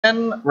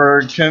And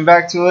we're coming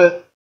back to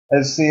it.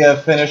 As you see,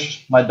 I've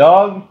finished my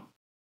dog.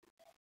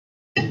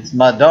 It's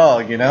my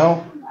dog, you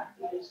know?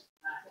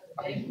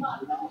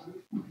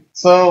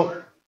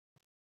 So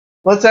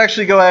let's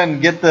actually go ahead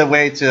and get the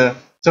way to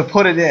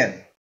put it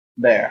in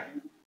there.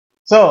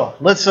 So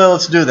let's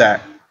do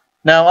that.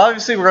 Now,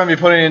 obviously, we're going to be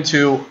putting it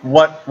into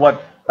what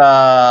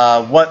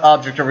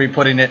object are we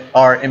putting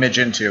our image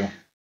into?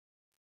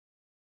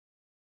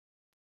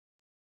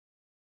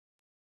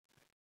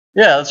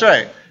 Yeah, that's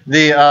right.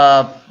 The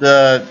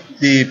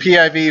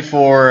PIV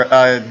for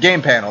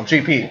game panel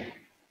GP.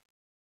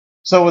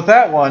 So with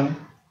that one,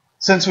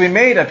 since we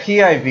made a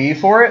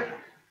PIV for it,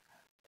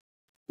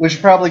 we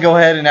should probably go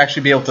ahead and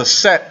actually be able to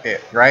set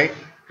it, right?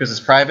 Because it's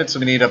private, so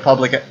we need a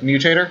public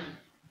mutator.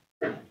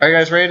 Are you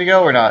guys ready to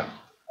go or not?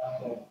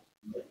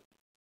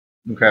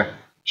 Okay.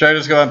 Should I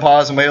just go ahead and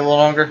pause and wait a little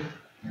longer?